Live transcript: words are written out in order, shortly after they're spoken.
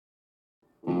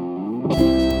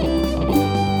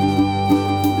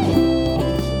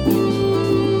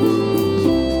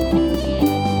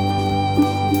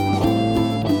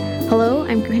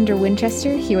Kendra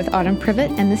Winchester here with Autumn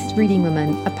Privet, and this is Reading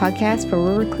Women, a podcast where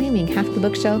we're reclaiming half the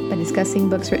bookshelf by discussing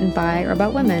books written by or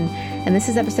about women. And this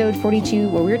is episode 42,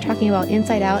 where we're talking about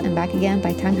Inside Out and Back Again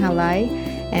by Tang Ha Lai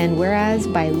and Whereas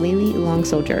by Layli Long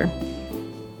Soldier.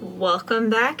 Welcome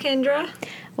back, Kendra.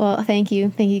 Well, thank you.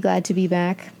 Glad to be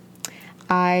back.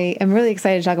 I am really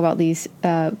excited to talk about these,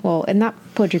 and not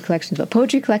poetry collections, but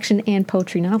poetry collection and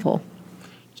poetry novel.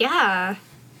 Yeah.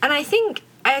 And I think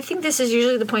this is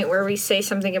usually the point where we say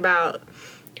something about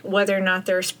whether or not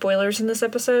there are spoilers in this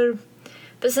episode.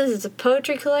 But since it's a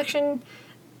poetry collection,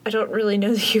 I don't really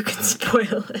know that you can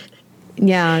spoil it.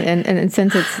 Yeah, and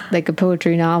since it's like a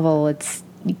poetry novel,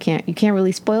 you can't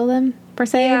really spoil them per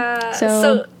se. Yeah.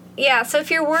 So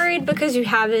if you're worried because you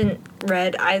haven't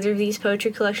read either of these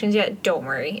poetry collections yet, don't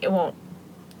worry. It might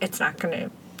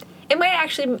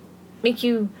actually make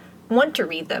you want to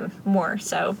read them more,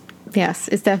 so. Yes,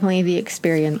 it's definitely the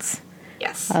experience.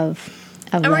 Yes. Of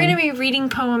and them. We're going to be reading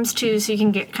poems too, so you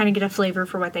can get a flavor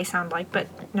for what they sound like, but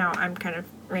now I'm kind of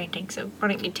ranting, so why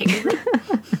don't you take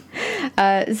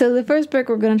it? So the first book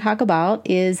we're going to talk about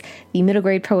is the middle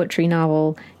grade poetry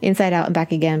novel Inside Out and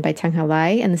Back Again by Tang Ha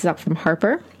Lai, and this is out from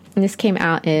Harper. And this came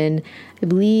out in, I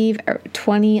believe,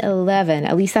 2011.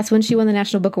 At least that's when she won the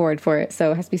National Book Award for it,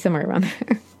 so it has to be somewhere around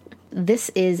there. This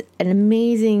is an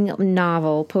amazing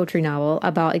novel, poetry novel,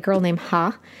 about a girl named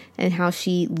Ha and how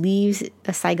she leaves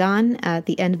Saigon at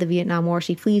the end of the Vietnam War.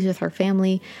 She flees with her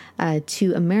family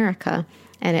to America,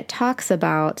 and it talks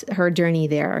about her journey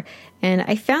there. And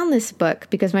I found this book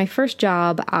because my first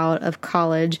job out of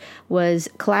college was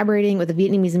collaborating with a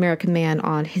Vietnamese American man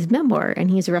on his memoir, and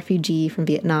he's a refugee from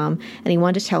Vietnam, and he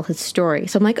wanted to tell his story.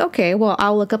 So I'm like, okay, well,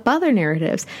 I'll look up other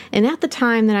narratives. And at the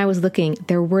time that I was looking,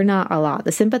 there were not a lot.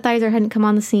 The Sympathizer hadn't come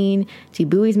on the scene, Thi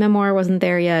Bui's memoir wasn't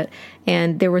there yet,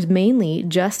 and there was mainly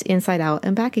just Inside Out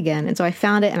and Back Again. And so I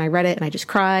found it, and I read it, and I just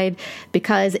cried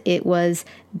because it was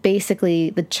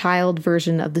basically the child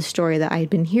version of the story that I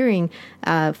had been hearing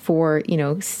for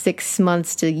 6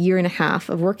 months to a year and a half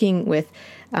of working with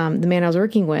the man I was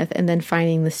working with, and then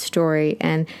finding the story.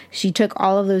 And she took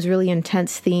all of those really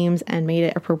intense themes and made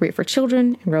it appropriate for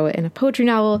children and wrote it in a poetry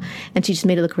novel, and she just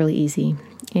made it look really easy.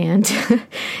 And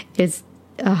it's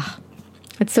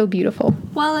so beautiful.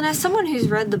 Well, and as someone who's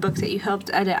read the book that you helped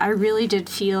edit, I really did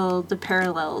feel the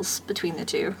parallels between the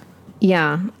two.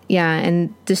 Yeah,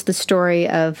 and just the story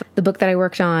of the book that I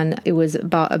worked on, it was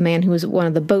about a man who was one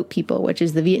of the boat people, which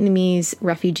is the Vietnamese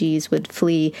refugees would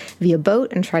flee via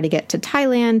boat and try to get to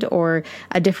Thailand or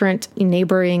a different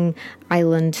neighboring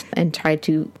island and try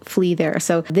to flee there.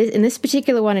 So in this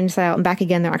particular one, Inside Out and Back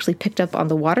Again, they're actually picked up on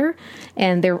the water,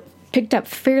 and they're picked up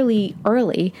fairly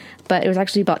early, but it was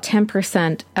actually about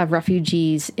 10% of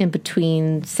refugees in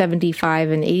between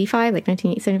 75 and 85, like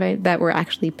 1975, that were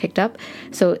actually picked up.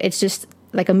 So it's just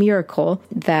like a miracle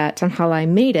that Tang Ha Lai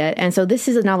made it. And so this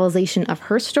is a novelization of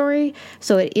her story.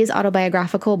 So it is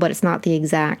autobiographical, but it's not the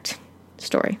exact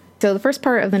story. So the first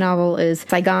part of the novel is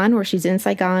Saigon, where she's in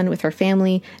Saigon with her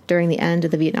family during the end of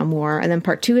the Vietnam War. And then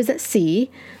part 2 is at sea,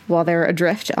 while they're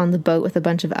adrift on the boat with a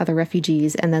bunch of other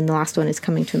refugees. And then the last one is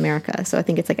coming to America. So I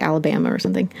think it's like Alabama or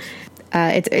something.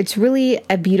 It's really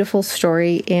a beautiful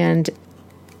story, and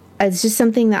it's just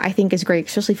something that I think is great,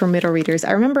 especially for middle readers.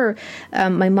 I remember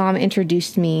my mom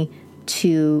introduced me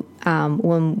to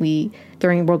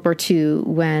during World War II,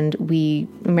 when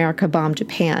America bombed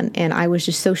Japan, and I was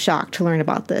just so shocked to learn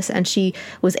about this. And she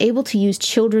was able to use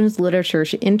children's literature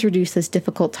to introduce this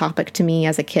difficult topic to me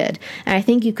as a kid. And I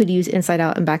think you could use Inside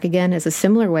Out and Back Again as a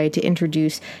similar way to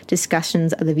introduce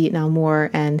discussions of the Vietnam War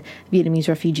and Vietnamese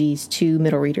refugees to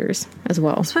middle readers as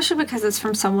well. Especially because it's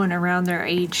from someone around their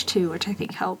age too, which I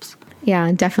think helps.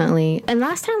 Yeah, definitely. And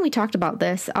last time we talked about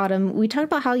this, Autumn, we talked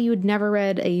about how you had never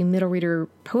read a middle reader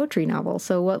poetry novel.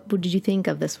 So what did you think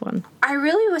of this one? I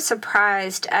really was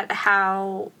surprised at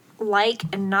how like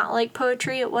and not like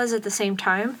poetry it was at the same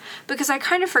time, because I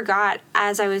kind of forgot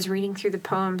as I was reading through the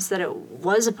poems that it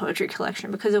was a poetry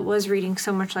collection, because it was reading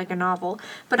so much like a novel.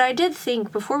 But I did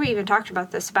think, before we even talked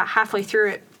about this, about halfway through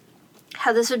it,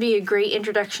 how this would be a great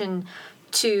introduction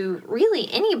to really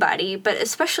anybody, but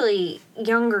especially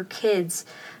younger kids,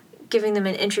 giving them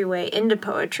an entryway into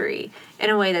poetry in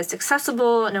a way that's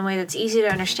accessible, in a way that's easy to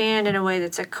understand, in a way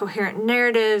that's a coherent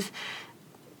narrative,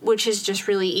 which is just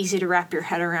really easy to wrap your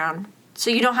head around. So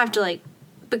you don't have to,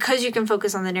 because you can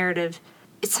focus on the narrative,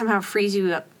 it somehow frees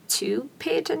you up to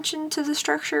pay attention to the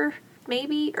structure.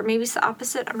 Maybe, or maybe it's the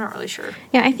opposite. I'm not really sure.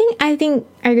 Yeah, I think I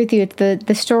agree with you.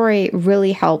 The story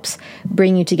really helps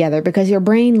bring you together, because your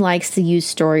brain likes to use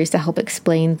stories to help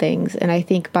explain things. And I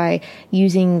think by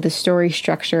using the story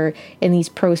structure in these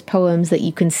prose poems, that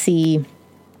you can see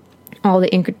all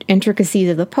the intricacies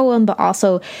of the poem, but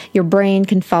also your brain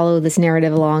can follow this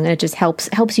narrative along, and it just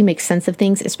helps you make sense of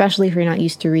things, especially if you're not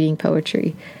used to reading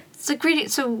poetry. It's like reading.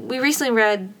 So we recently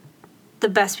read The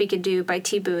Best We Could Do by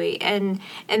T. Bowie, and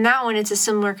in that one, it's a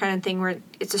similar kind of thing where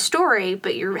it's a story,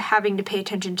 but you're having to pay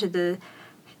attention to the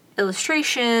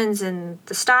illustrations and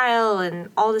the style and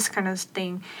all this kind of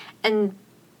thing. And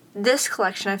this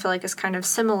collection, I feel like, is kind of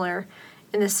similar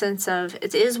in the sense of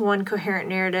it is one coherent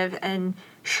narrative, and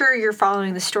sure, you're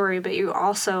following the story, but you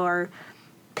also are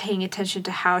paying attention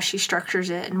to how she structures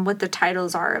it and what the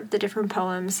titles are of the different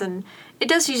poems, and it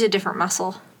does use a different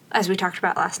muscle, as we talked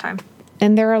about last time.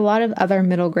 And there are a lot of other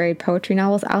middle grade poetry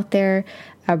novels out there.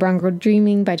 Brown Girl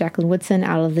Dreaming by Jacqueline Woodson,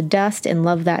 Out of the Dust, and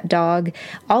Love That Dog.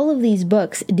 All of these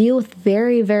books deal with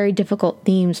very, very difficult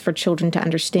themes for children to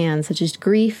understand, such as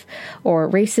grief or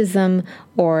racism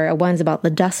or ones about the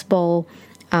Dust Bowl.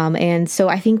 And so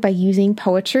I think by using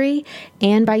poetry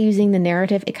and by using the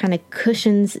narrative, it kind of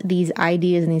cushions these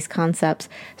ideas and these concepts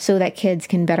so that kids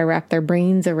can better wrap their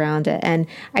brains around it. And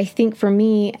I think for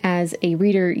me as a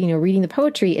reader, reading the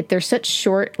poetry, they're such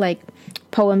short,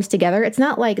 poems together. It's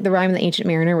not like The Rime of the Ancient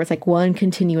Mariner where it's like one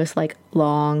continuous,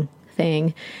 long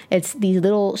thing. It's these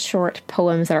little short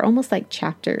poems that are almost like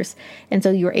chapters. And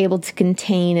so you're able to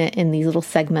contain it in these little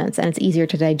segments, and it's easier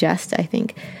to digest, I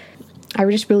think. I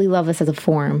just really love this as a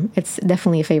form. It's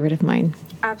definitely a favorite of mine.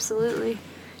 Absolutely.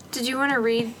 Did you want to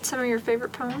read some of your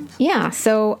favorite poems? Yeah,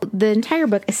 so the entire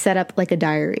book is set up like a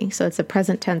diary. So it's a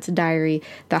present tense diary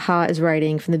that Ha is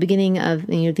writing from the beginning of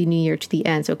the new year to the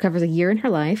end. So it covers a year in her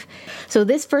life. So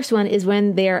this first one is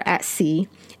when they're at sea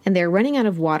and they're running out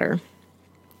of water.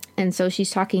 And so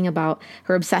she's talking about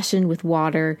her obsession with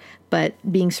water, but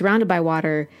being surrounded by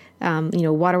water,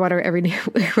 water every day,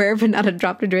 wherever, not a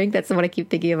drop to drink. That's what I keep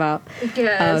thinking about.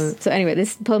 Yes. So anyway,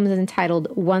 this poem is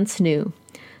entitled Once Knew.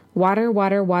 Water,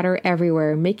 water, water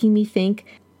everywhere, making me think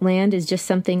land is just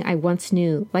something I once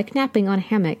knew, like napping on a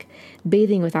hammock,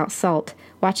 bathing without salt,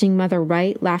 watching mother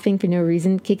write, laughing for no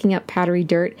reason, kicking up powdery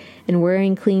dirt, and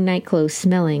wearing clean night clothes,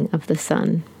 smelling of the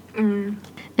sun. And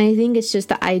I think it's just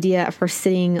the idea of her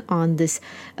sitting on this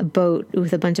boat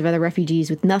with a bunch of other refugees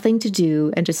with nothing to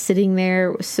do and just sitting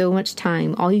there with so much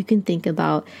time. All you can think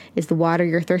about is the water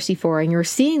you're thirsty for, and you're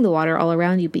seeing the water all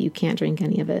around you, but you can't drink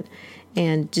any of it.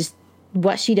 And just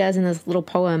what she does in this little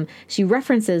poem, she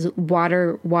references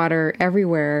water, water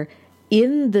everywhere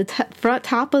in the front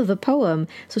top of the poem.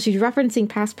 So she's referencing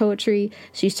past poetry.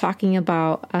 She's talking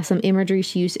about some imagery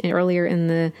she used earlier in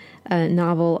the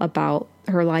novel about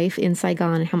her life in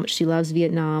Saigon and how much she loves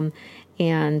Vietnam,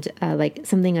 and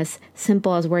something as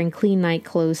simple as wearing clean night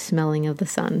clothes, smelling of the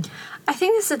sun. I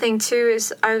think that's the thing too,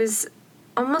 is I was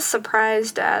almost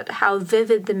surprised at how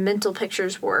vivid the mental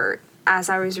pictures were as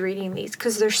I was reading these,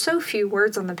 because there's so few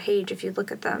words on the page if you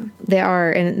look at them. They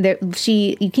are, and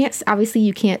you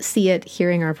can't see it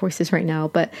hearing our voices right now,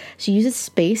 but she uses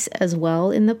space as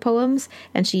well in the poems,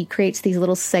 and she creates these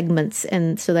little segments,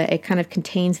 and so that it kind of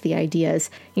contains the ideas.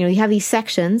 You have these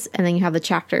sections, and then you have the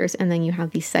chapters, and then you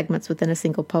have these segments within a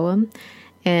single poem.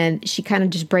 And she kind of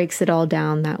just breaks it all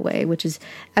down that way, which is,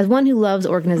 as one who loves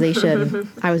organization,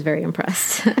 I was very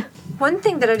impressed. One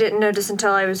thing that I didn't notice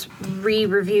until I was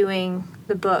re-reviewing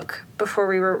the book before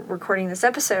we were recording this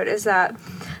episode is that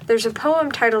there's a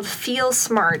poem titled Feel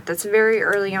Smart that's very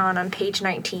early on page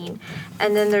 19.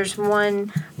 And then there's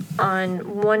one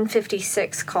on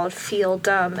 156 called Feel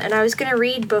Dumb. And I was going to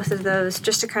read both of those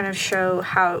just to kind of show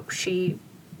how she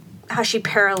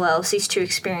parallels these two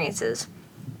experiences.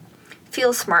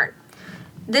 Feel Smart.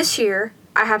 This year,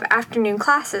 I have afternoon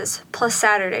classes, plus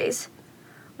Saturdays.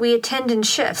 We attend in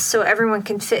shifts so everyone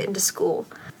can fit into school.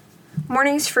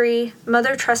 Mornings free,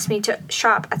 Mother trusts me to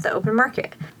shop at the open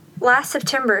market. Last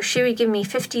September, she would give me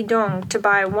 50 dong to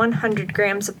buy 100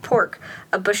 grams of pork,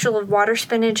 a bushel of water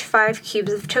spinach, 5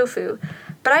 cubes of tofu.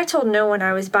 But I told no one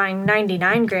I was buying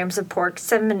 99 grams of pork,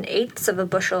 7/8 of a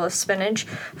bushel of spinach,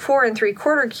 4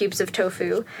 3/4 cubes of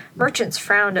tofu. Merchants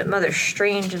frowned at Mother's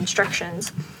strange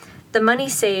instructions. The money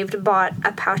saved bought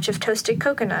a pouch of toasted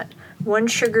coconut, 1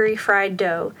 sugary fried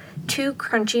dough, 2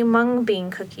 crunchy mung bean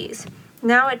cookies.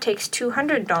 Now it takes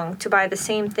 200 dong to buy the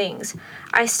same things.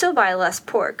 I still buy less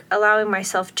pork, allowing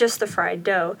myself just the fried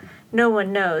dough. No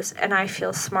one knows, and I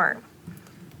feel smart.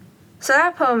 So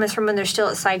that poem is from when they're still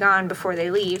at Saigon before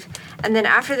they leave. And then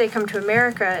after they come to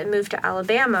America and move to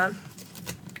Alabama,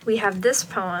 we have this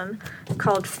poem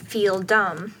called Feel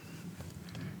Dumb.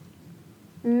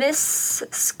 Miss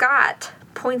Scott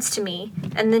points to me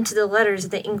and then to the letters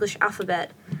of the English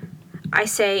alphabet. I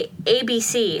say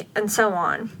ABC and so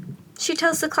on. She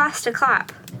tells the class to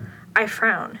clap. I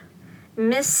frown.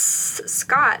 Miss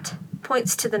Scott,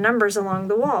 points to the numbers along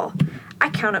the wall. I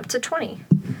count up to 20.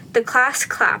 The class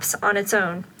claps on its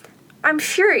own. I'm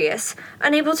furious,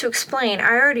 unable to explain.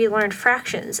 I already learned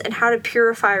fractions and how to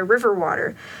purify river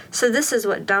water, so this is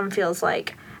what dumb feels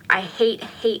like. I hate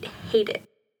it.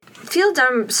 Feel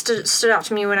dumb stood out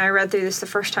to me when I read through this the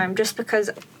first time, just because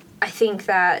I think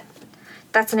that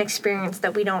that's an experience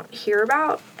that we don't hear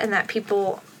about, and that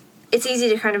people, it's easy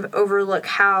to kind of overlook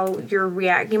how you're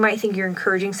react. You might think you're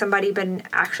encouraging somebody, but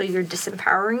actually you're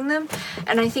disempowering them.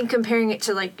 And I think comparing it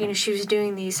to, like, she was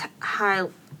doing these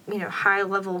high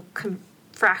level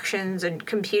fractions and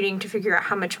computing to figure out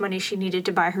how much money she needed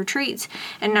to buy her treats.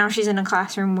 And now she's in a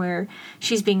classroom where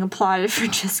she's being applauded for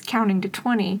just counting to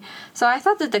 20. So I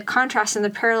thought that the contrast and the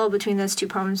parallel between those two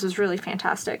poems was really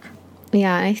fantastic.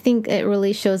 Yeah, I think it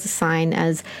really shows a sign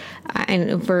as,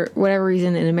 and for whatever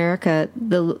reason in America,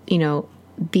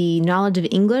 the knowledge of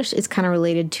English is kind of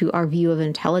related to our view of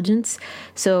intelligence.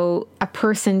 So a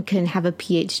person can have a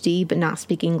PhD but not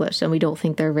speak English, and we don't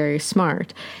think they're very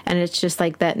smart. And it's just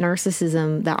like that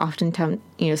narcissism that often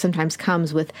sometimes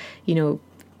comes with,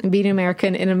 being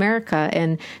American in America,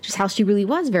 and just how she really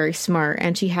was very smart,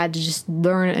 and she had to just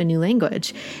learn a new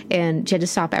language, and she had to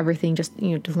stop everything just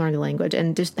to learn the language,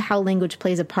 and just how language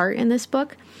plays a part in this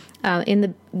book.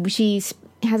 She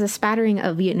has a spattering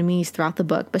of Vietnamese throughout the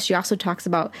book, but she also talks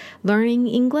about learning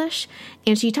English,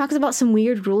 and she talks about some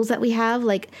weird rules that we have,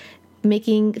 like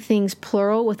making things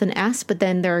plural with an S, but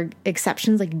then there are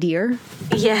exceptions like deer.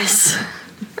 Yes.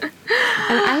 And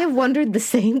I have wondered the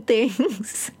same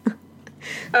things.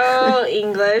 Oh,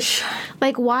 English.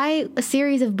 Like, why a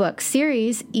series of books?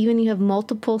 Series, even you have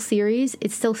multiple series,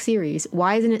 it's still series.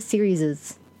 Why isn't it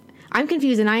serieses? I'm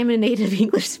confused, and I am a native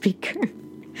English speaker.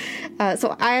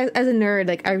 So I, as a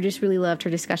nerd, I just really loved her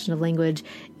discussion of language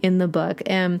in the book.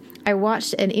 And I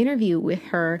watched an interview with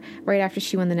her right after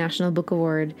she won the National Book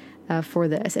Award for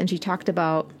this. And she talked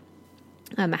about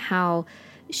how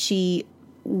she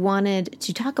wanted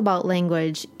to talk about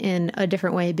language in a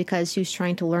different way because she was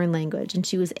trying to learn language, and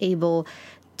she was able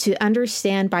to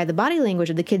understand by the body language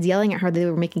of the kids yelling at her that they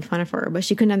were making fun of her, but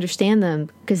she couldn't understand them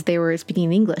because they were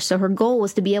speaking English. So her goal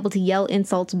was to be able to yell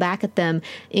insults back at them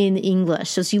in English.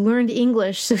 So she learned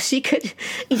English so she could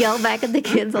yell back at the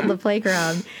kids on the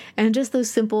playground. And just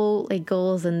those simple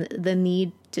goals and the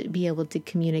need to be able to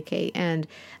communicate. And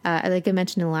like I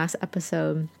mentioned in the last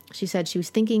episode, she said she was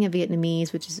thinking of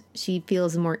Vietnamese, which is she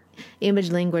feels a more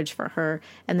image language for her.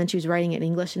 And then she was writing it in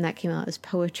English, and that came out as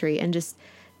poetry. And just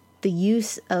the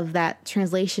use of that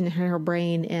translation in her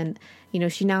brain, and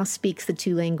she now speaks the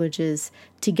two languages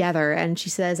together. And she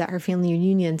says at her family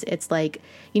reunions, it's like,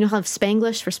 how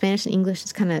Spanglish for Spanish and English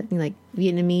is kind of like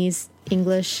Vietnamese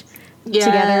English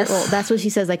together. Well, that's what she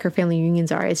says her family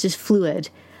reunions are. It's just fluid.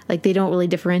 They don't really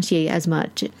differentiate as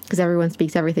much because everyone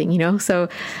speaks everything, So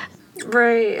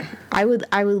right. I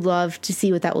would love to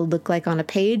see what that would look like on a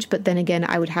page, but then again,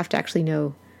 I would have to actually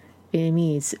know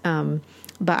Vietnamese.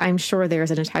 But I'm sure there's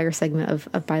an entire segment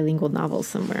of bilingual novels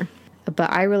somewhere.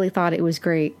 But I really thought it was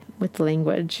great with the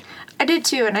language. I did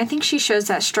too, and I think she shows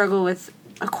that struggle with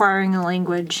acquiring a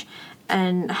language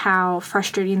and how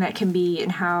frustrating that can be,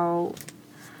 and how,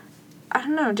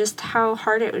 just how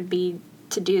hard it would be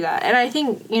to do that. And I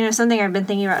think, something I've been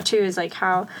thinking about too is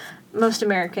how most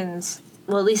Americans,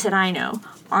 well, at least that I know,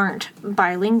 aren't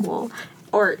bilingual,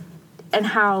 and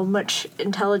how much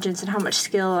intelligence and how much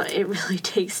skill it really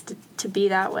takes to be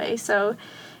that way. So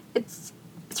it's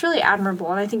really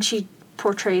admirable, and I think she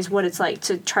portrays what it's like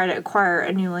to try to acquire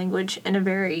a new language in a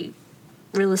very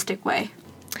realistic way.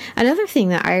 Another thing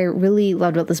that I really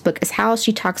loved about this book is how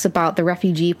she talks about the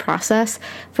refugee process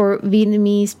for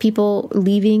Vietnamese people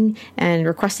leaving and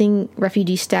requesting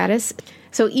refugee status.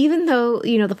 So even though,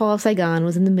 the fall of Saigon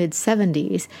was in the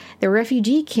mid-'70s, the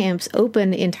refugee camps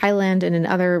opened in Thailand and in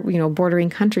other, bordering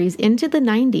countries into the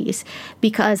 90s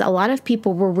because a lot of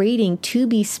people were waiting to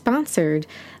be sponsored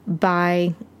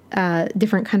by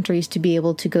different countries to be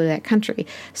able to go to that country.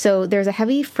 So there's a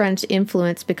heavy French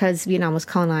influence because Vietnam was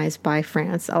colonized by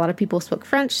France. A lot of people spoke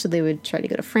French, so they would try to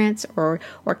go to France or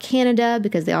Canada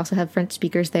because they also have French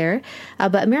speakers there.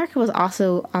 But America was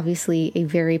also obviously a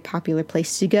very popular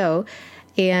place to go.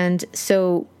 And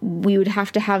so we would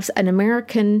have to have an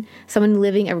American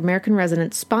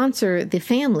resident sponsor the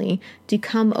family to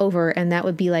come over. And that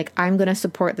would be I'm going to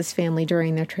support this family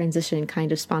during their transition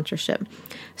kind of sponsorship.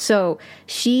 So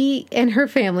she and her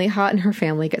family, Hot and her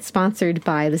family, get sponsored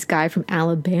by this guy from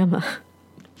Alabama.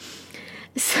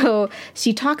 So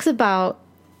she talks about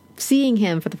seeing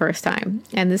him for the first time.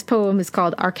 And this poem is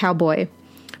called Our Cowboy.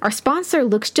 Our sponsor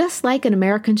looks just like an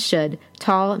American should.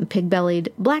 Tall and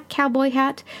pig-bellied, black cowboy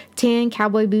hat, tan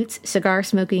cowboy boots, cigar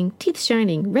smoking, teeth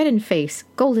shining, red in face,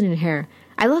 golden in hair.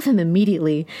 I love him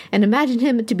immediately and imagine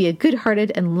him to be a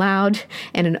good-hearted and loud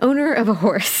and an owner of a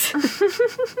horse.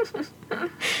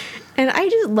 And I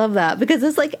just love that because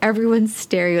it's like everyone's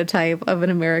stereotype of an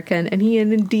American, and he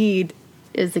indeed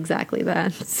is exactly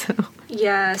that. So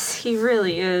Yes, he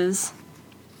really is.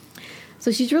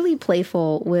 So she's really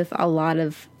playful with a lot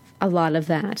of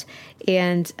that.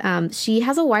 And she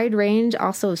has a wide range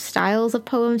also of styles of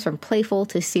poems, from playful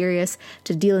to serious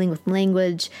to dealing with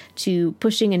language to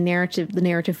pushing the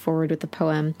narrative forward with the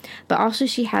poem. But also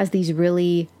she has these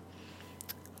really,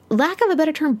 lack of a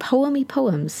better term, poemy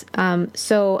poems.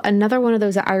 So another one of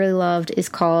those that I really loved is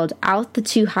called Out the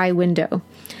Too High Window.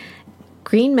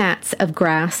 Green mats of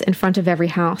grass in front of every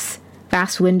house.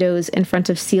 Vast windows in front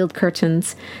of sealed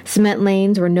curtains, cement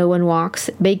lanes where no one walks,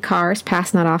 big cars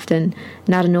pass not often,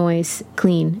 not a noise,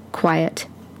 clean, quiet,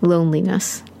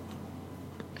 loneliness.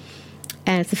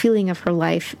 And it's the feeling of her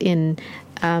life in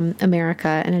America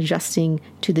and adjusting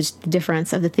to the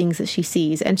difference of the things that she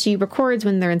sees. And she records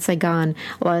when they're in Saigon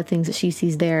a lot of things that she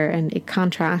sees there, and it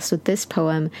contrasts with this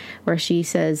poem where she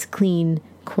says clean,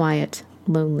 quiet,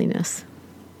 loneliness.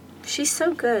 She's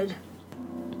so good.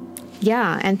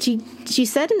 Yeah, and she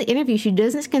said in the interview she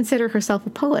doesn't consider herself a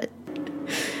poet,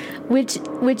 which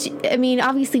I mean,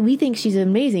 obviously we think she's an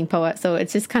amazing poet, so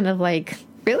it's just kind of like,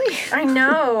 really? I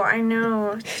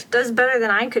know. She does better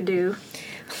than I could do.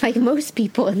 Like most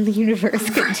people in the universe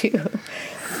could do.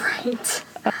 Right.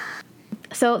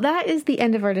 So that is the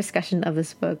end of our discussion of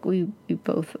this book. We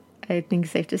both, I think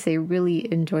safe to say,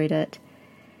 really enjoyed it.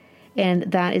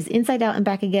 And that is Inside Out and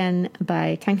Back Again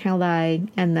by Tang Hao Lai,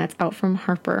 and that's out from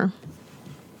Harper.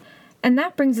 And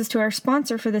that brings us to our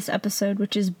sponsor for this episode,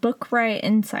 which is Book Riot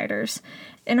Insiders.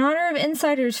 In honor of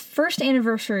Insiders' first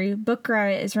anniversary, Book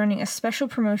Riot is running a special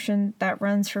promotion that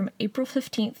runs from April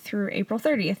 15th through April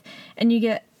 30th, and you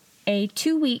get a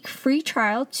 2-week free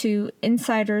trial to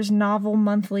Insiders Novel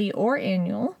Monthly or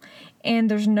Annual,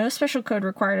 and there's no special code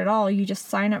required at all. You just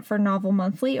sign up for Novel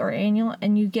Monthly or Annual,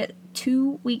 and you get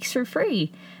 2 weeks for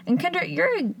free. And Kendra,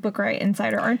 you're a Book Riot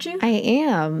Insider, aren't you? I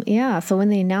am, yeah. So when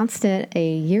they announced it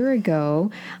a year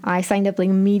ago, I signed up like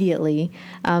immediately.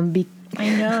 I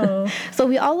know. So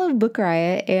we all love Book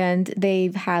Riot, and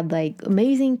they've had like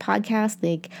amazing podcasts,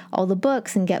 like all the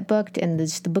books and Get Booked, and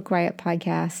just the Book Riot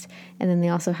podcast. And then they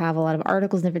also have a lot of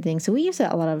articles and different things. So we use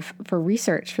it a lot for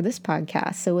research for this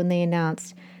podcast. So when they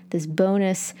announced this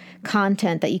bonus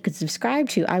content that you could subscribe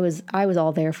to, I was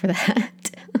all there for that.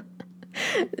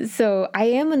 So I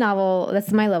am a novel,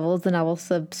 that's my level, is the novel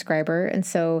subscriber. And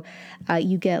so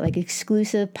you get like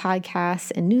exclusive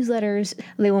podcasts and newsletters.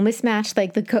 They will mismatch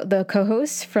like the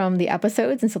co-hosts from the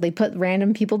episodes. And so they put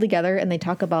random people together and they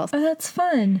talk about... Oh, that's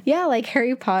fun. Yeah, like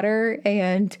Harry Potter,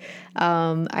 and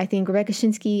I think Rebecca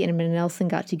Shinsky and Amanda Nelson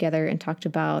got together and talked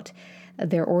about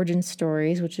their origin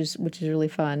stories, which is really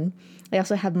fun. They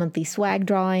also have monthly swag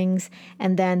drawings,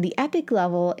 and then the Epic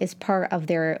level is part of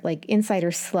their like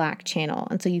Insider Slack channel,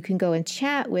 and so you can go and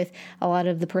chat with a lot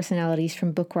of the personalities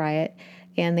from Book Riot.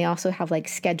 And they also have like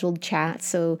scheduled chats,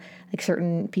 so like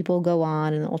certain people go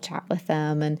on and they'll chat with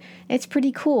them, and it's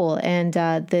pretty cool. And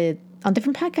on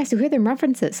different podcasts you hear them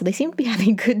reference it, so they seem to be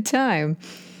having a good time.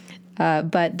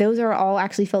 But those are all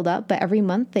actually filled up, but every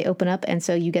month they open up, and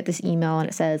so you get this email and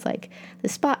it says like the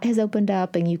spot has opened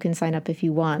up and you can sign up if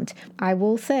you want. I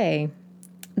will say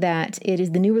that it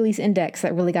is the new release index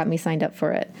that really got me signed up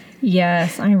for it.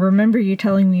 Yes, I remember you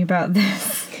telling me about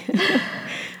this.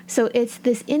 So it's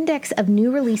this index of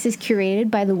new releases curated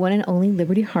by the one and only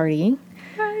Liberty Hardy.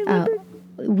 Hi, Liberty.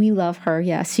 We love her,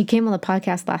 yes. She came on the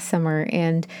podcast last summer,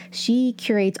 and she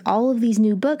curates all of these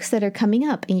new books that are coming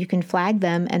up, and you can flag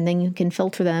them, and then you can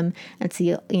filter them and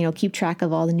see, keep track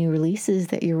of all the new releases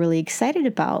that you're really excited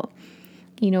about.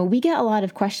 We get a lot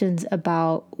of questions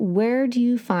about where do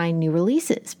you find new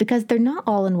releases, because they're not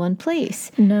all in one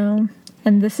place. No,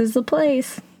 and this is the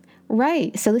place.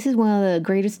 Right. So this is one of the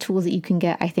greatest tools that you can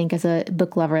get, I think, as a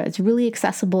book lover. It's really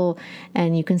accessible,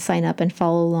 and you can sign up and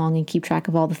follow along and keep track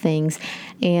of all the things.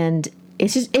 And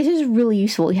it is really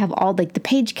useful. You have all like the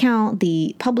page count,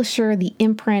 the publisher, the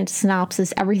imprint,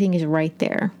 synopsis, everything is right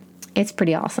there. It's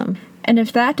pretty awesome. And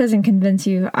if that doesn't convince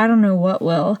you, I don't know what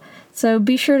will. So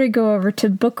be sure to go over to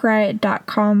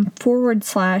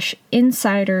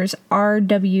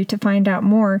bookriot.com/insidersRW to find out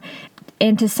more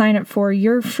and to sign up for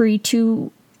your free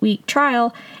 2-week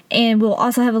trial, and we'll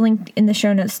also have a link in the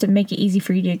show notes to make it easy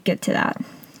for you to get to that.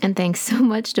 And thanks so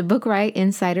much to Book Riot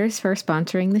Insiders for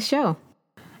sponsoring the show.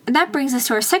 And that brings us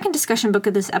to our second discussion book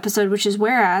of this episode, which is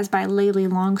Whereas by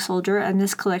Layli Long Soldier, and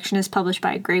this collection is published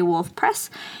by Grey Wolf Press.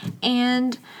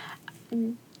 And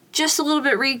just a little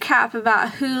bit recap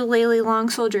about who Layli Long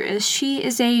Soldier is. She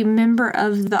is a member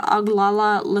of the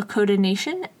Oglala Lakota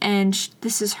Nation, and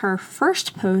this is her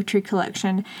first poetry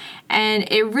collection. And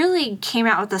it really came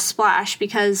out with a splash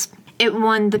because it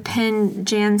won the Penn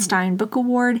Janstein Book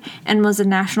Award and was a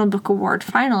National Book Award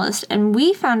finalist. And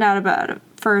we found out about it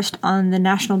first on the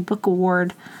National Book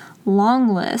Award long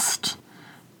list.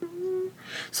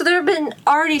 So there have been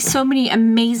already so many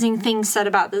amazing things said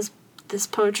about this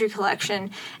poetry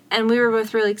collection, and we were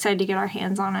both really excited to get our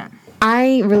hands on it.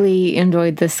 I really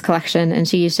enjoyed this collection, and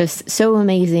she is just so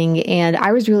amazing, and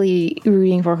I was really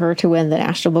rooting for her to win the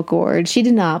National Book Award. She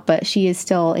did not, but she is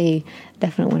still a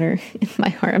definite winner in my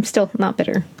heart. I'm still not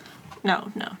bitter. No,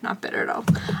 not bitter at all.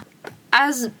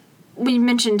 As we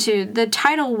mentioned too, the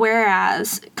title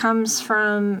Whereas comes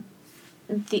from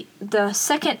the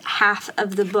second half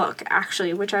of the book,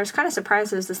 actually, which I was kind of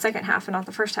surprised it was the second half and not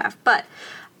the first half, but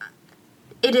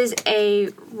it is a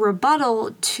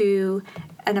rebuttal to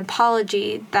an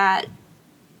apology that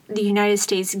the United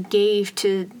States gave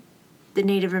to the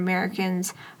Native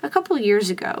Americans a couple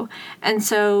years ago. And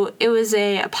so it was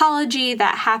a apology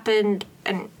that happened,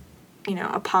 and,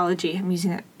 apology, I'm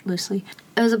using it loosely.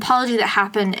 It was an apology that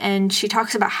happened, and she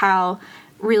talks about how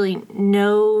really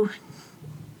no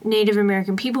Native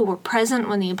American people were present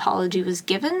when the apology was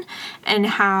given, and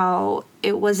how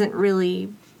it wasn't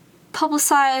really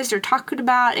publicized or talked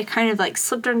about. It kind of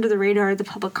slipped under the radar of the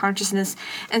public consciousness.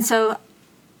 And so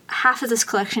half of this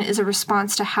collection is a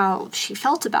response to how she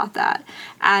felt about that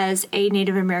as a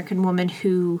Native American woman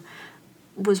who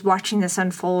was watching this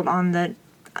unfold on the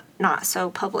not so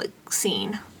public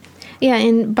scene. Yeah,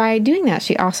 and by doing that,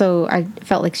 I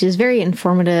felt like she was very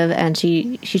informative, and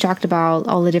she talked about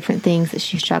all the different things that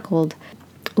she struggled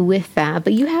with that.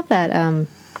 But you have that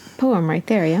poem right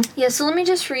there, yeah? Yeah, so let me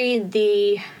just read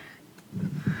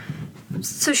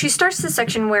So she starts the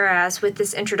section Whereas with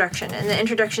this introduction, and the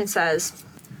introduction says,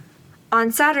 on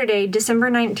Saturday,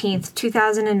 December 19th,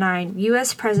 2009,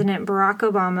 U.S. President Barack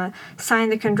Obama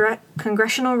signed the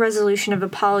Congressional Resolution of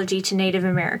Apology to Native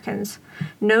Americans.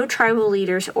 No tribal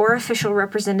leaders or official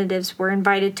representatives were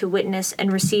invited to witness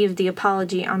and receive the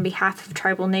apology on behalf of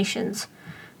tribal nations.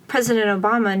 President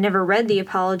Obama never read the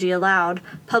apology aloud,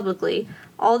 publicly,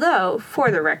 although,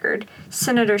 for the record,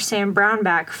 Senator Sam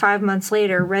Brownback 5 months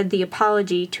later read the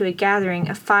apology to a gathering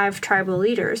of 5 tribal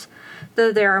leaders,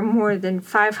 though there are more than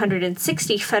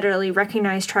 560 federally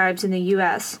recognized tribes in the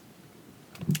U.S.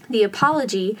 The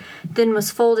apology then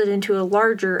was folded into a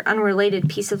larger, unrelated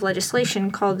piece of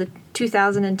legislation called the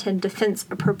 2010 Defense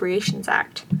Appropriations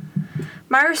Act.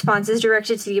 My response is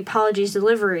directed to the apology's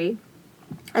delivery,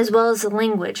 as well as the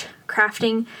language,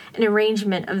 crafting, and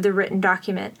arrangement of the written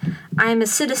document. I am a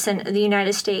citizen of the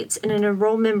United States and an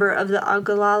enrolled member of the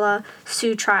Oglala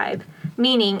Sioux tribe,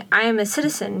 meaning I am a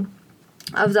citizen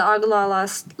of the Oglala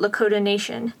Lakota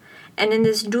Nation, and in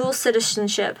this dual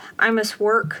citizenship, I must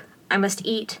work, I must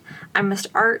eat, I must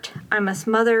art, I must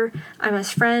mother, I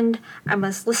must friend, I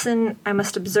must listen, I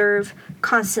must observe,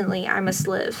 constantly I must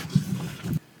live.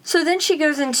 So then she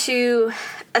goes into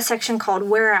a section called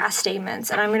Whereas Statements,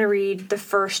 and I'm going to read the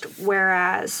first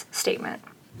Whereas statement.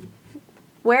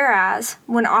 Whereas,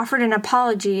 when offered an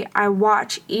apology, I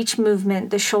watch each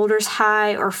movement, the shoulders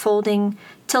high or folding,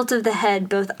 tilt of the head,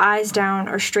 both eyes down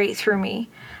or straight through me.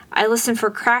 I listen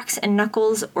for cracks and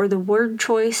knuckles or the word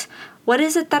choice. What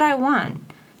is it that I want?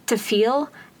 To feel?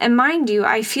 And mind you,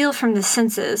 I feel from the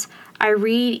senses. I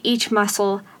read each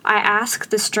muscle. I ask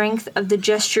the strength of the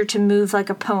gesture to move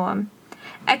like a poem.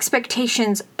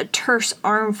 Expectations, a terse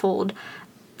armfold,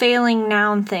 failing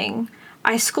noun thing.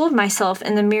 I scold myself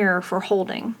in the mirror for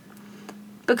holding.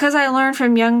 Because I learned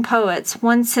from young poets,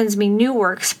 one sends me new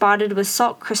work spotted with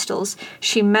salt crystals,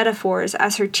 she metaphors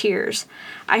as her tears.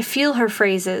 I feel her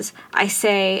phrases, I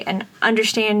say, and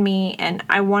understand me, and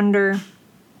I wonder.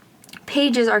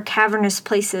 Pages are cavernous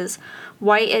places,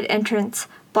 white at entrance,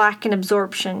 black in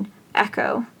absorption,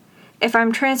 echo. If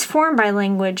I'm transformed by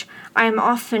language, I am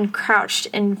often crouched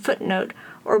in footnote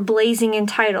or blazing in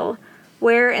title.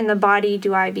 Where in the body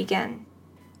do I begin?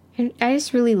 I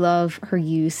just really love her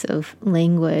use of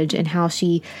language and how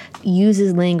she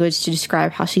uses language to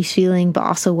describe how she's feeling, but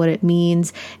also what it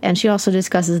means. And she also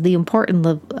discusses the importance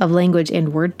of language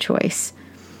and word choice.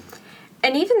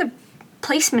 And even the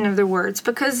placement of the words,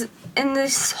 because in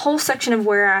this whole section of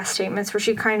Whereas Statements, where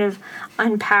she kind of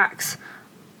unpacks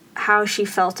how she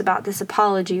felt about this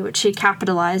apology, which she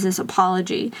capitalizes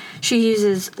apology, she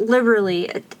uses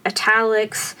liberally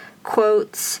italics,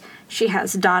 quotes. She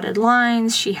has dotted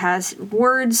lines. She has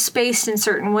words spaced in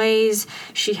certain ways.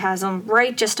 She has them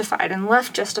right justified and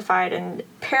left justified and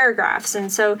paragraphs.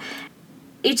 And so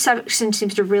each section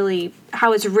seems to really,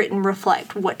 how it's written,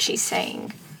 reflect what she's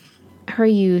saying. Her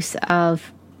use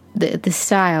of the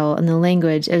style and the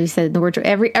language, as you said, the words,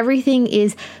 everything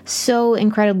is so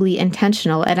incredibly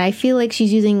intentional. And I feel like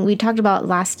she's using, we talked about in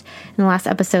the last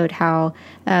episode how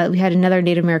we had another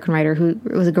Native American writer who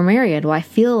was a grammarian. Well, I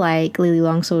feel like Layli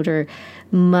Long Soldier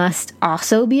must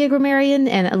also be a grammarian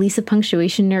and at least a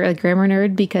punctuation nerd, a grammar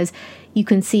nerd, because you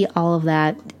can see all of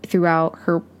that throughout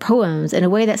her poems in a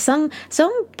way that some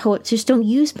poets just don't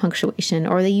use punctuation,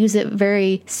 or they use it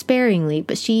very sparingly.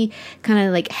 But she kind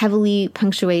of like heavily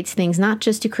punctuates things, not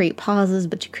just to create pauses,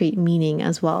 but to create meaning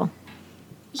as well.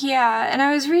 Yeah, and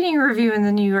I was reading a review in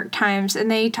the New York Times,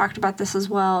 and they talked about this as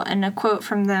well, and a quote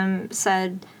from them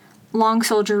said, "Long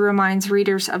Soldier reminds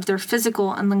readers of their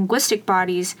physical and linguistic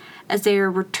bodies as they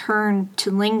are returned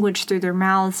to language through their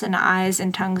mouths and eyes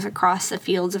and tongues across the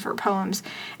fields of her poems."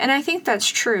 And I think that's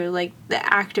true. Like, the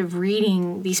act of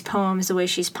reading these poems, the way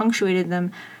she's punctuated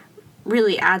them,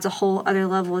 really adds a whole other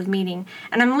level of meaning.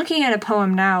 And I'm looking at a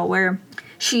poem now where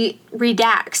she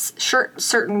redacts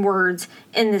certain words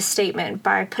in this statement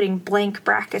by putting blank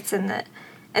brackets in it.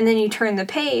 And then you turn the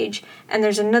page, and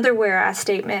there's another whereas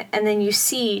statement, and then you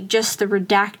see just the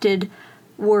redacted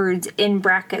words in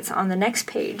brackets on the next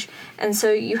page. And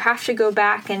so you have to go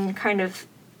back and kind of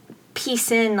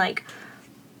piece in, like,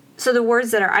 so the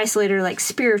words that are isolated are like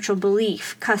spiritual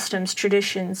belief, customs,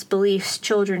 traditions, beliefs,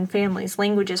 children, families,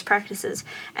 languages, practices.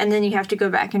 And then you have to go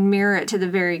back and mirror it to the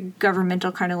very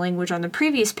governmental kind of language on the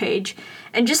previous page.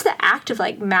 And just the act of,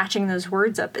 like, matching those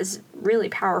words up is really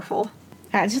powerful.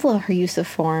 I just love her use of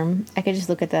form. I could just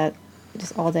look at that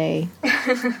just all day.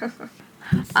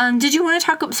 Did you want to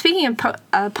talk, speaking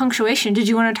of punctuation, did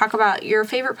you want to talk about your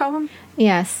favorite poem?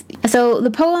 Yes. So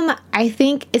the poem, I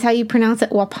think, is how you pronounce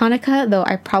it, Wapanica, though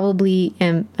I probably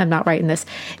I'm not right in this,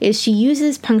 is she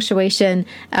uses punctuation,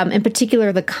 in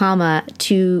particular the comma,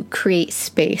 to create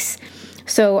space.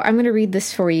 So I'm going to read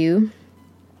this for you.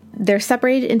 They're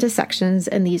separated into sections,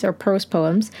 and these are prose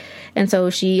poems. And so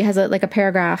she has a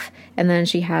paragraph, and then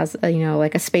she has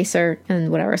a spacer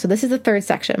and whatever. So this is the third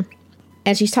section,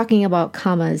 and she's talking about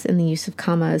commas and the use of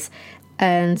commas.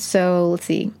 And so let's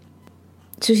see.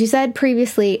 So she said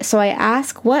previously, "So I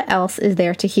ask, what else is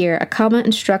there to hear? A comma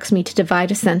instructs me to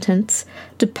divide a sentence,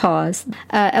 to pause.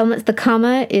 Elements, the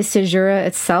comma is caesura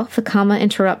itself. The comma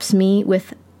interrupts me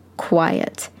with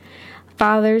quiet.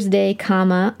 Father's Day,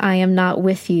 comma, I am not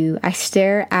with you. I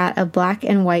stare at a black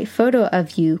and white photo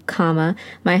of you, comma,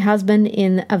 my husband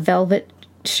in a velvet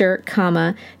shirt,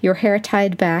 comma, your hair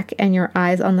tied back and your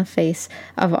eyes on the face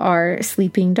of our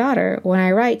sleeping daughter. When I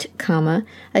write, comma,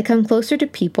 I come closer to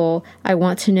people I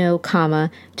want to know, comma,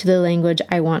 to the language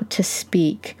I want to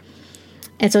speak."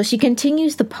 And so she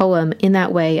continues the poem in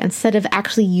that way instead of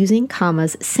actually using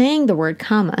commas, saying the word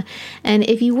comma. And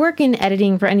if you work in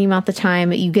editing for any amount of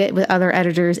time, you get with other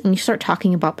editors and you start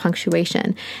talking about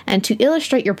punctuation. And to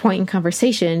illustrate your point in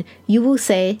conversation, you will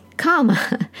say comma.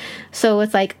 So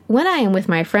it's like, when I am with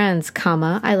my friends,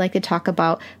 comma, I like to talk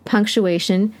about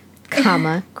punctuation,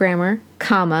 comma, grammar,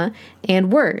 comma,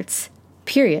 and words.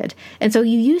 Period. And so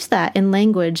you use that in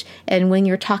language, and when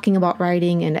you're talking about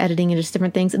writing and editing and just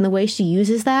different things, and the way she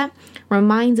uses that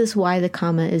reminds us why the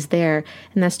comma is there,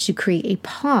 and that's to create a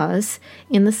pause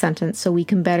in the sentence so we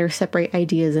can better separate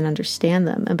ideas and understand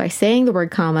them. And by saying the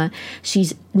word comma,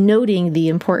 she's noting the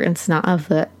importance not of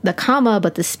the comma,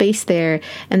 but the space there.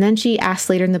 And then she asks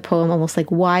later in the poem, almost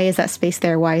like, why is that space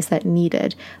there? Why is that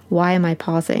needed? Why am I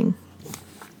pausing?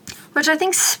 Which I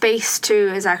think space,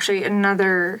 too, is actually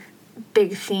another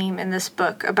big theme in this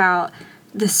book about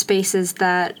the spaces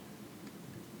that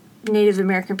Native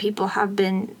American people have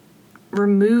been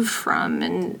removed from,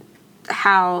 and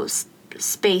how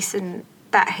space and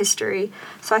that history.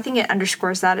 So I think it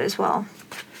underscores that as well.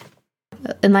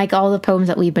 And like all the poems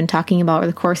that we've been talking about over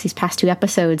the course of these past 2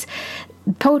 episodes,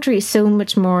 poetry is so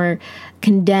much more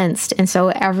condensed, and so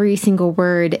every single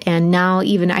word, and now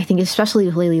even I think especially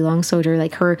with Layli Long Soldier,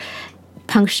 like her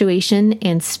punctuation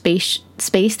and space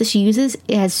that she uses,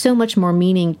 it has so much more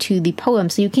meaning to the poem.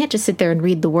 So you can't just sit there and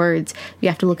read the words. You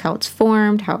have to look how it's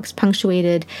formed, how it's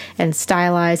punctuated and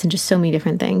stylized, and just so many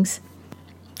different things.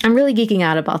 I'm really geeking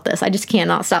out about this. I just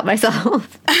cannot stop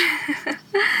myself.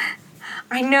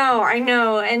 I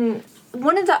know. And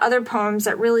one of the other poems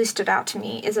that really stood out to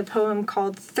me is a poem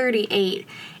called 38.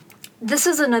 This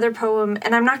is another poem,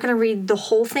 and I'm not going to read the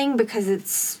whole thing because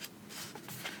it's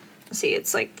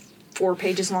like 4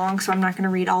 pages long, so I'm not going to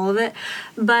read all of it.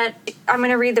 But I'm going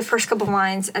to read the first couple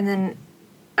lines, and then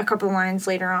a couple lines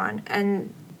later on.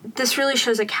 And this really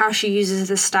shows like how she uses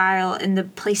the style and the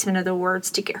placement of the words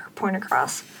to get her point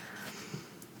across.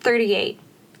 38.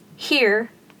 Here,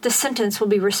 the sentence will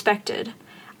be respected.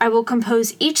 I will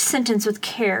compose each sentence with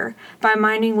care by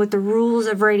minding what the rules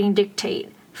of writing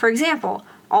dictate. For example,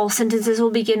 all sentences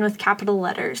will begin with capital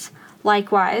letters.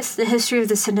 Likewise, the history of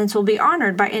the sentence will be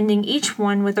honored by ending each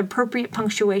one with appropriate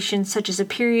punctuation such as a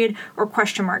period or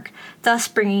question mark, thus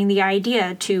bringing the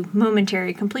idea to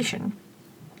momentary completion.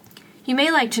 You may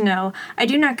like to know, I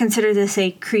do not consider this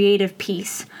a creative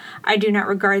piece. I do not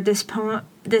regard this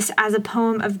as a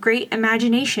poem of great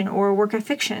imagination or a work of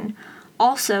fiction.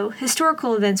 Also,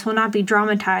 historical events will not be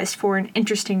dramatized for an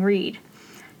interesting read.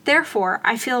 Therefore,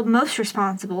 I feel most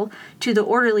responsible to the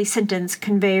orderly sentence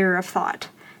conveyor of thought.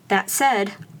 That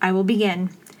said, I will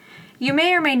begin. You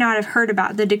may or may not have heard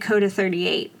about the Dakota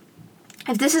 38.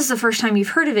 If this is the first time you've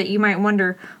heard of it, you might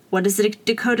wonder, what is the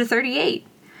Dakota 38?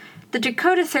 The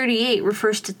Dakota 38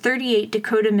 refers to 38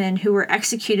 Dakota men who were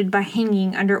executed by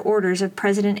hanging under orders of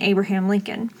President Abraham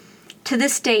Lincoln. To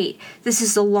this date, this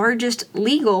is the largest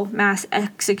legal mass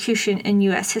execution in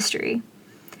U.S. history.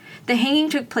 The hanging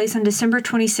took place on December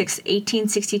 26,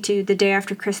 1862, the day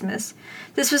after Christmas.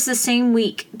 This was the same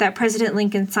week that President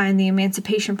Lincoln signed the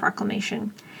Emancipation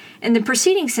Proclamation. In the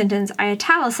preceding sentence, I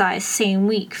italicized same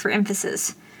week for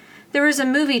emphasis. There was a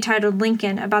movie titled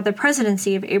Lincoln about the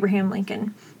presidency of Abraham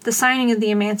Lincoln. The signing of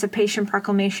the Emancipation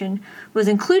Proclamation was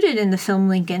included in the film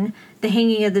Lincoln. The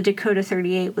hanging of the Dakota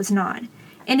 38 was not.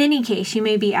 In any case, you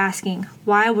may be asking,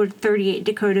 why were 38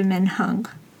 Dakota men hung?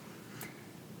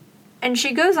 And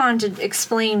she goes on to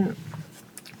explain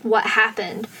what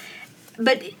happened.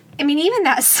 But, I mean, even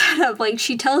that setup, like,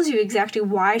 she tells you exactly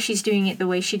why she's doing it the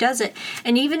way she does it.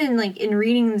 And even in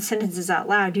reading the sentences out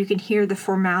loud, you can hear the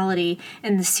formality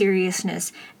and the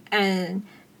seriousness and,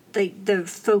 like, the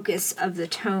focus of the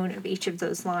tone of each of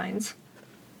those lines.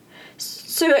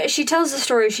 So she tells the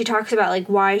story, she talks about, like,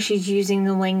 why she's using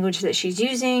the language that she's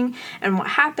using and what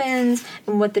happens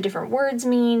and what the different words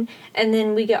mean. And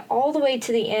then we get all the way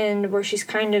to the end where she's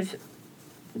kind of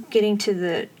getting to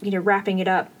the, wrapping it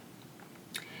up.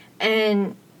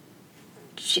 And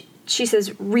she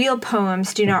says, real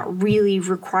poems do not really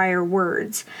require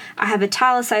words. I have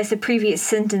italicized the previous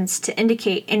sentence to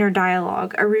indicate inner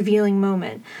dialogue, a revealing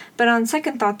moment. But on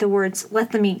second thought, the words,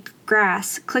 let them eat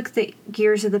grass, click the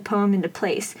gears of the poem into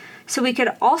place. So we could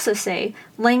also say,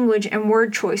 language and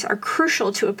word choice are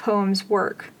crucial to a poem's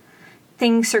work.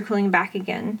 Things circling back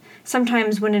again.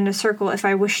 Sometimes when in a circle, if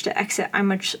I wish to exit, I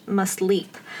must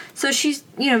leap. So she's,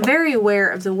 very aware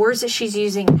of the words that she's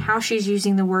using, and how she's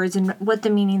using the words, and what the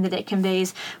meaning that it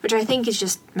conveys, which I think is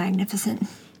just magnificent.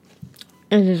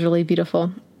 It is really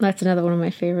beautiful. That's another one of my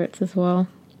favorites as well.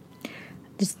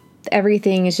 Just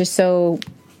everything is just so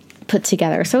put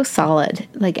together, so solid.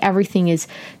 Like everything is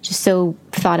just so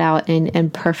thought out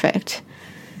and perfect.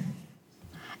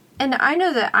 And I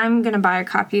know that I'm going to buy a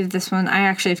copy of this one. I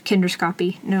actually have Kinder's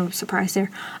copy. No surprise there.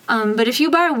 But if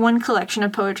you buy one collection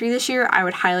of poetry this year, I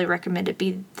would highly recommend it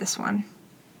be this one.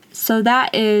 So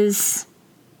that is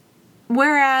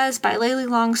Whereas by Layli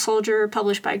Long Soldier,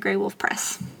 published by Grey Wolf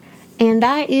Press. And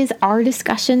that is our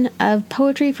discussion of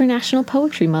poetry for National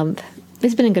Poetry Month.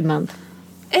 It's been a good month.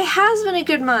 It has been a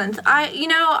good month.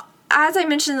 As I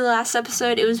mentioned in the last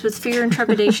episode, it was with fear and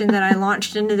trepidation that I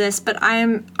launched into this, but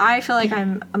I feel like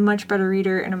I'm a much better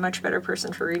reader and a much better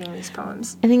person for reading these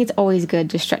poems. I think it's always good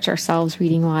to stretch ourselves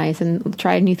reading-wise and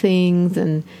try new things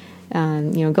and,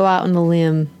 go out on the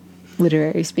limb,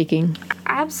 literary speaking.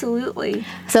 Absolutely.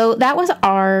 So that was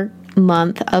our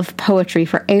month of poetry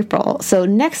for April. So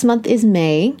next month is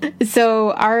May.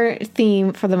 So our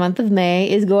theme for the month of May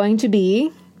is going to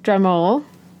be, drumroll,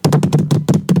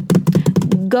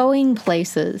 going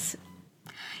places.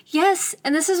 Yes,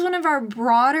 and this is one of our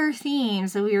broader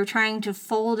themes that we are trying to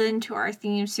fold into our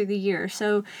themes through the year.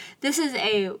 So this is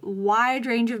a wide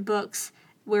range of books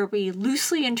where we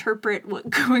loosely interpret what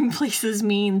going places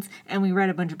means, and we read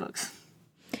a bunch of books.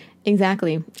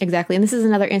 Exactly. And this is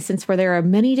another instance where there are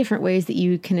many different ways that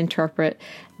you can interpret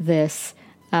this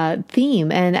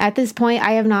theme. And at this point,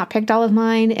 I have not picked all of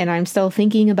mine, and I'm still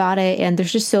thinking about it. And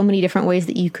there's just so many different ways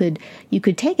that you could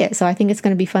take it. So I think it's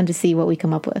going to be fun to see what we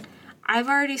come up with. I've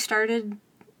already started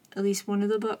at least one of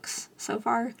the books so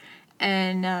far,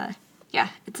 and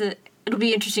it'll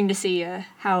be interesting to see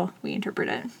how we interpret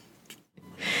it.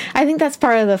 I think that's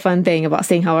part of the fun thing about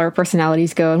seeing how our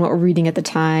personalities go and what we're reading at the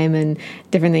time and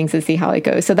different things to see how it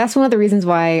goes. So that's one of the reasons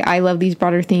why I love these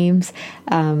broader themes.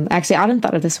 Actually, Autumn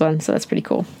thought of this one, so that's pretty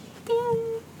cool.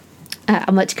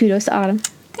 Much kudos to Autumn.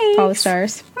 Thanks. All the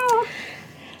stars. Oh.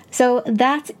 So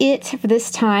that's it for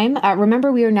this time. Remember,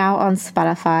 we are now on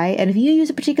Spotify, and if you use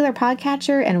a particular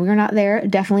podcatcher and we're not there,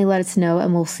 definitely let us know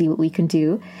and we'll see what we can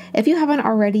do. If you haven't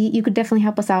already, you could definitely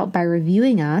help us out by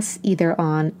reviewing us either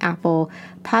on Apple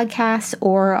Podcasts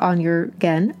or on your,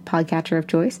 again, podcatcher of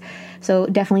choice. So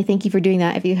definitely thank you for doing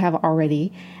that if you have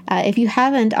already. If you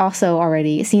haven't also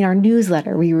already seen our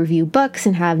newsletter, we review books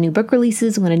and have new book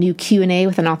releases. When a new Q&A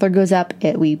with an author goes up,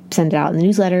 we send it out in the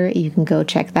newsletter. You can go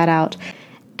check that out.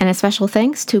 And a special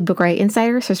thanks to Book Riot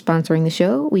Insiders for sponsoring the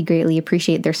show. We greatly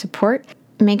appreciate their support.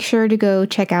 Make sure to go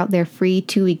check out their free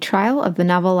 2-week trial of the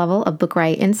novel level of Book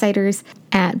Riot Insiders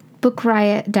at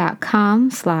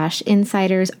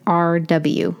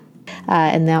bookriot.com/insidersrw.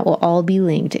 And that will all be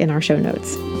linked in our show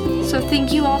notes. So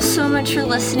thank you all so much for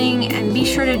listening, and be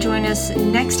sure to join us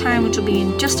next time, which will be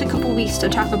in just a couple weeks, to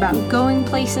talk about going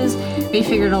places. We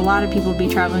figured a lot of people will be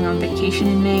traveling on vacation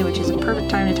in May, which is a perfect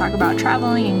time to talk about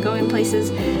traveling and going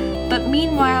places. But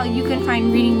meanwhile, you can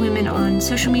find Reading Women on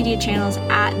social media channels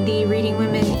at The Reading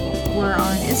Women. We're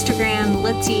on Instagram,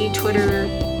 Litsy, Twitter,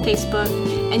 Facebook,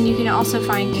 and you can also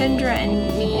find Kendra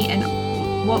and me and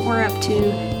what we're up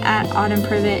to at Autumn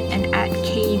Privet and at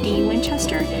KD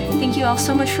Winchester. Thank you all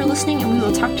so much for listening, and we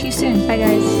will talk to you soon. Bye,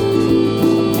 guys.